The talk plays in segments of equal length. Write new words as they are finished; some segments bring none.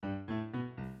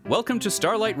Welcome to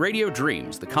Starlight Radio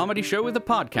Dreams, the comedy show with a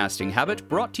podcasting habit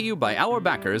brought to you by our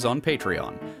backers on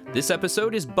Patreon. This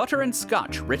episode is Butter and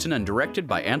Scotch, written and directed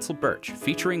by Ansel Birch,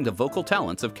 featuring the vocal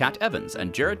talents of Kat Evans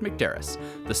and Jared McDarris.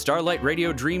 The Starlight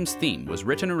Radio Dreams theme was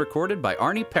written and recorded by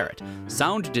Arnie Parrott.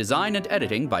 Sound design and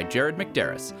editing by Jared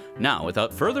McDarris. Now,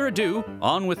 without further ado,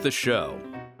 on with the show.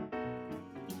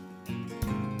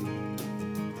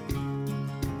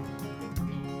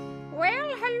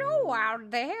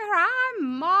 Out there,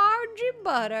 I'm Margie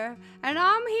Butter, and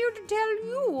I'm here to tell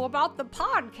you about the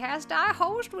podcast I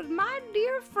host with my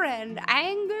dear friend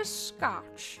Angus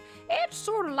Scotch. It's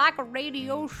sort of like a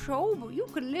radio show, but you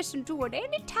can listen to it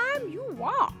anytime you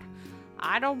want.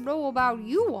 I don't know about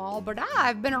you all, but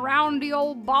I've been around the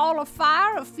old ball of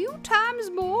fire a few times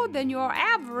more than your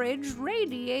average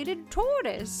radiated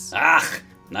tortoise. Ach,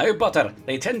 now Butter,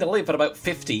 they tend to live for about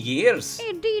 50 years.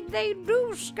 Indeed they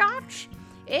do, Scotch.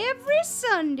 Every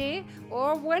Sunday,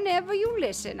 or whenever you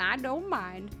listen, I don't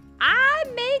mind, I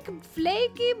make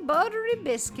flaky, buttery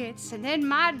biscuits, and then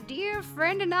my dear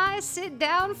friend and I sit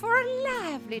down for a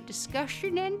lively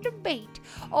discussion and debate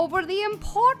over the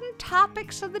important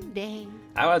topics of the day.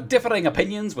 Our differing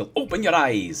opinions will open your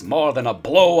eyes more than a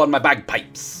blow on my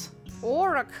bagpipes.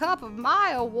 Or a cup of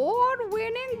my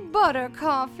award-winning butter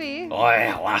coffee.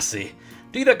 Oi, lassie.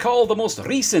 Do you recall the most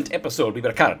recent episode we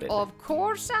recorded? Of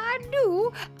course I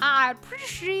do. I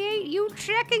appreciate you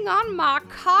checking on my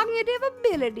cognitive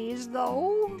abilities,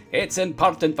 though. It's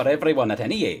important for everyone at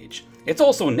any age. It's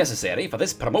also necessary for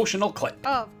this promotional clip.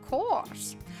 Of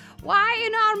course. Why,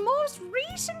 in our most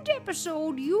recent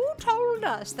episode, you told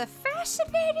us the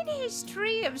fascinating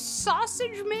history of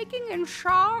sausage making and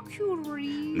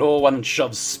charcuterie. No one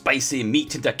shoves spicy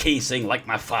meat into casing like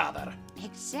my father.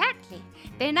 Exactly.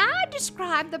 Then I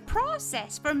described the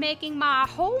process for making my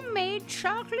homemade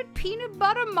chocolate peanut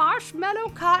butter marshmallow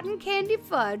cotton candy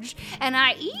fudge, and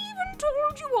I even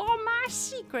told you all my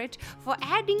secret for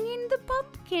adding in the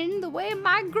pumpkin the way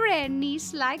my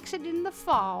grandniece likes it in the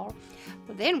fall.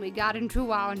 But then we got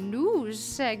into our news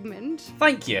segment.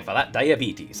 Thank you for that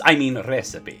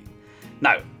recipe.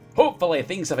 Now, hopefully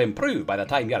things have improved by the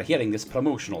time you're hearing this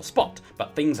promotional spot,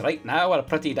 but things right now are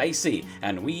pretty dicey,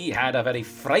 and we had a very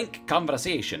frank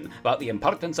conversation about the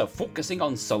importance of focusing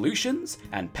on solutions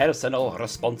and personal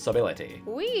responsibility.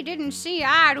 We didn't see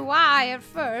eye to eye at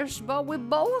first, but we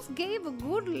both gave a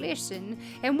good listen,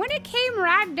 and when it came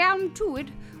right down to it,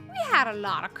 we had a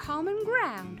lot of common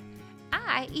ground.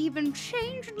 I even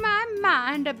changed my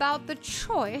mind about the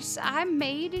choice I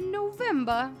made in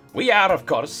November. We are, of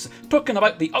course, talking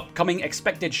about the upcoming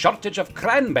expected shortage of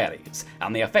cranberries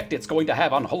and the effect it's going to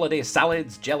have on holiday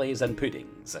salads, jellies, and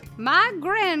puddings. My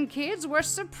grandkids were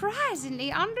surprisingly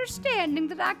understanding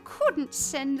that I couldn't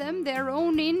send them their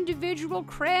own individual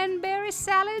cranberry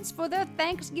salads for their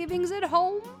Thanksgivings at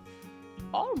home.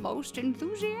 Almost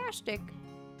enthusiastic.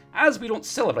 As we don't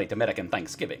celebrate American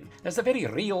Thanksgiving, there's a very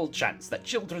real chance that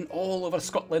children all over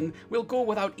Scotland will go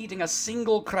without eating a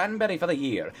single cranberry for the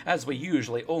year, as we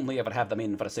usually only ever have them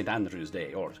in for St. Andrew's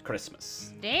Day or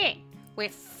Christmas. Dang, we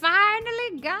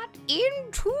finally got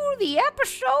into the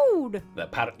episode. The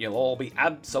part you'll all be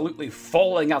absolutely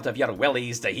falling out of your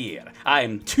willies to hear.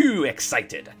 I'm too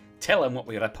excited. Tell them what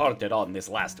we reported on this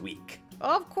last week.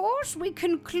 Of course, we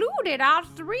concluded our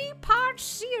 3-part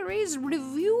series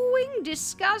reviewing,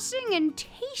 discussing, and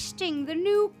tasting the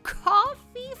new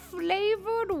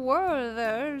coffee-flavored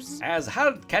Werthers. As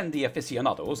hard candy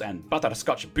aficionados and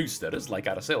butterscotch boosters like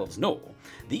ourselves know,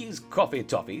 these coffee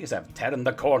toffees have turned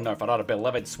the corner for our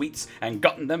beloved sweets and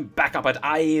gotten them back up at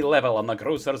eye level on the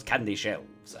grocer's candy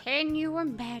shelves. Can you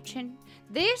imagine?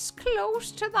 This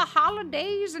close to the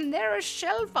holidays and they're a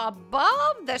shelf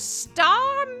above the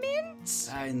Star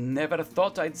Mints? I never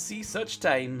thought I'd see such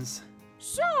times.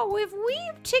 So, if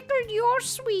we've tickled your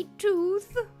sweet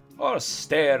tooth, or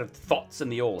stirred thoughts in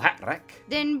the old hat rack,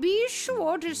 then be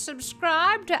sure to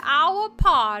subscribe to our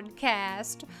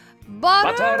podcast,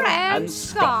 Butter and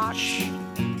Scotch.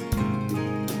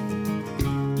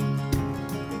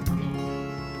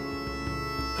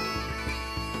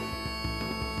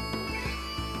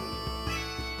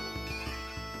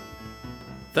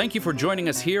 Thank you for joining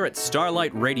us here at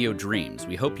Starlight Radio Dreams.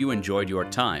 We hope you enjoyed your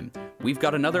time. We've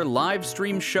got another live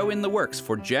stream show in the works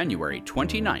for January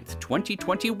 29th,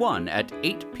 2021 at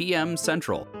 8 p.m.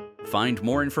 Central. Find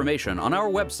more information on our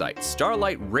website,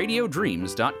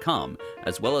 starlightradiodreams.com,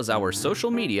 as well as our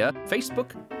social media,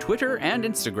 Facebook, Twitter, and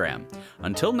Instagram.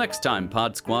 Until next time,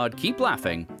 Pod Squad, keep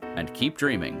laughing and keep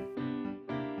dreaming.